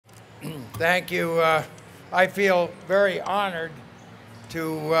Thank you. I feel very honored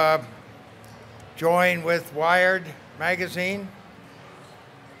to join with Wired magazine,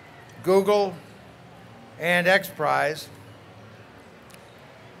 Google, and XPRIZE.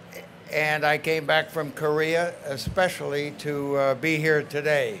 And I came back from Korea especially to be here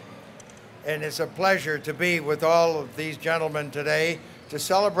today. And it's a pleasure to be with all of these gentlemen today to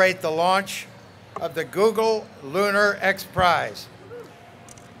celebrate the launch of the Google Lunar X PRIZE.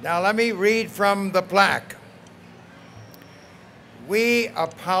 Now let me read from the plaque. We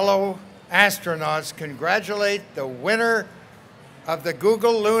Apollo astronauts congratulate the winner of the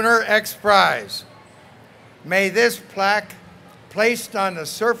Google Lunar X PRIZE. May this plaque, placed on the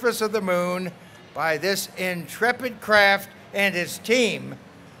surface of the moon by this intrepid craft and its team,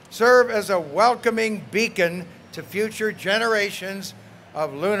 serve as a welcoming beacon to future generations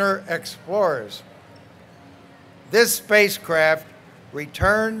of lunar explorers. This spacecraft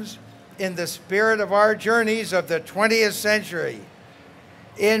returns in the spirit of our journeys of the 20th century,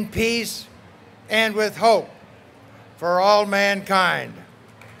 in peace and with hope for all mankind.